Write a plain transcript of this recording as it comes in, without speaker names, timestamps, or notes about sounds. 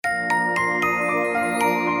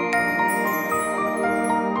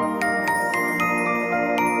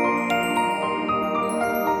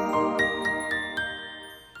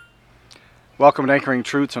Welcome to Anchoring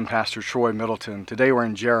Truths. I'm Pastor Troy Middleton. Today we're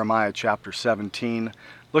in Jeremiah chapter 17,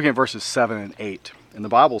 looking at verses 7 and 8. And the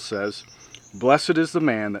Bible says, "Blessed is the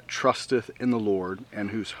man that trusteth in the Lord,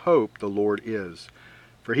 and whose hope the Lord is.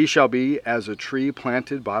 For he shall be as a tree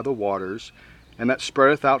planted by the waters, and that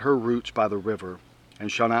spreadeth out her roots by the river,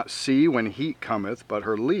 and shall not see when heat cometh, but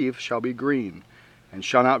her leaf shall be green, and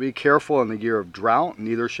shall not be careful in the year of drought,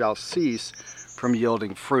 neither shall cease from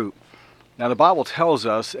yielding fruit." Now the Bible tells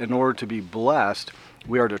us in order to be blessed,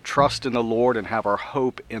 we are to trust in the Lord and have our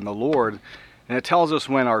hope in the Lord. And it tells us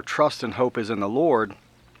when our trust and hope is in the Lord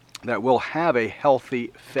that we'll have a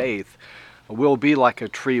healthy faith. We'll be like a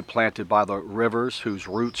tree planted by the rivers whose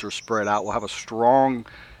roots are spread out. We'll have a strong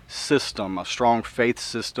system, a strong faith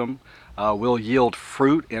system. We'll yield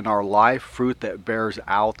fruit in our life, fruit that bears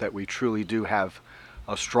out that we truly do have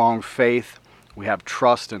a strong faith. We have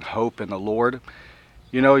trust and hope in the Lord.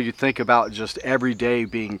 You know, you think about just every day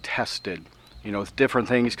being tested. You know, different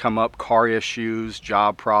things come up, car issues,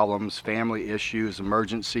 job problems, family issues,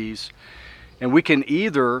 emergencies. And we can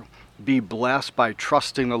either be blessed by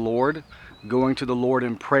trusting the Lord, going to the Lord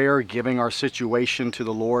in prayer, giving our situation to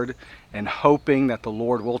the Lord, and hoping that the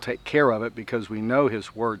Lord will take care of it because we know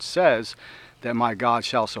His Word says that my God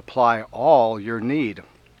shall supply all your need.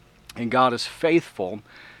 And God is faithful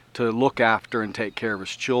to look after and take care of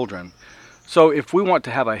His children. So if we want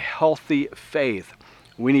to have a healthy faith,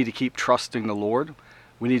 we need to keep trusting the Lord.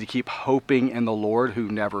 We need to keep hoping in the Lord who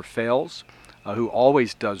never fails, who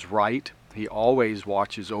always does right. He always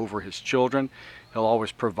watches over His children. He'll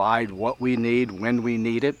always provide what we need when we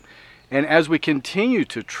need it. And as we continue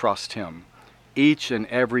to trust Him each and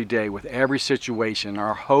every day with every situation,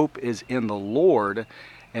 our hope is in the Lord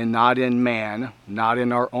and not in man, not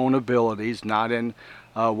in our own abilities, not in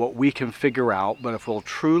what we can figure out. But if we'll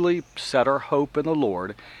truly set our hope in the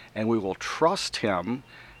Lord and we will trust Him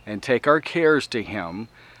and take our cares to Him,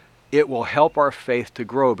 it will help our faith to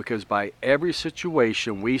grow, because by every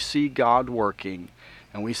situation we see God working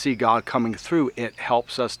and we see God coming through. It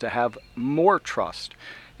helps us to have more trust.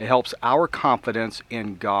 It helps our confidence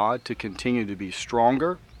in God to continue to be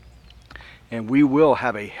stronger, and we will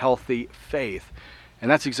have a healthy faith. And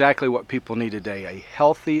that's exactly what people need today, a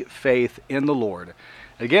healthy faith in the Lord.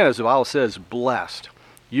 Again, as the Bible says, blessed.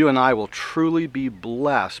 You and I will truly be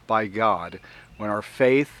blessed by God when our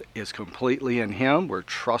faith is completely in Him. We're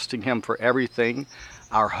trusting Him for everything.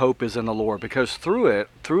 Our hope is in the Lord, because through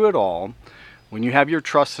it all, when you have your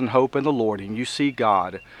trust and hope in the Lord and you see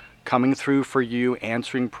God coming through for you,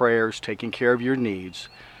 answering prayers, taking care of your needs,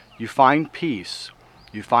 you find peace.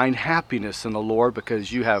 You find happiness in the Lord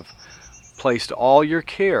because you have placed all your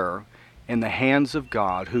care in the hands of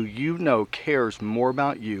God, who you know cares more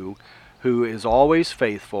about you, who is always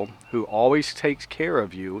faithful, who always takes care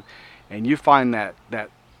of you, and you find that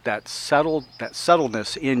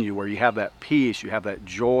settledness in you, where you have that peace, you have that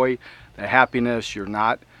joy, that happiness. You're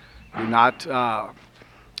not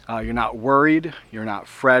worried, you're not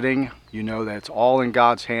fretting. You know that it's all in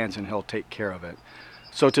God's hands and He'll take care of it.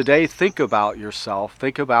 So today, think about yourself.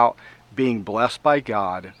 Think about being blessed by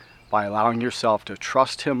God by allowing yourself to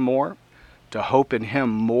trust Him more, to hope in Him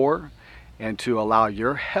more, and to allow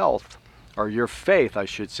your health, or your faith, I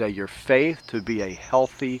should say, your faith to be a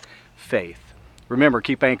healthy faith. Remember,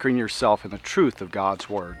 keep anchoring yourself in the truth of God's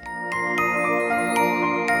Word.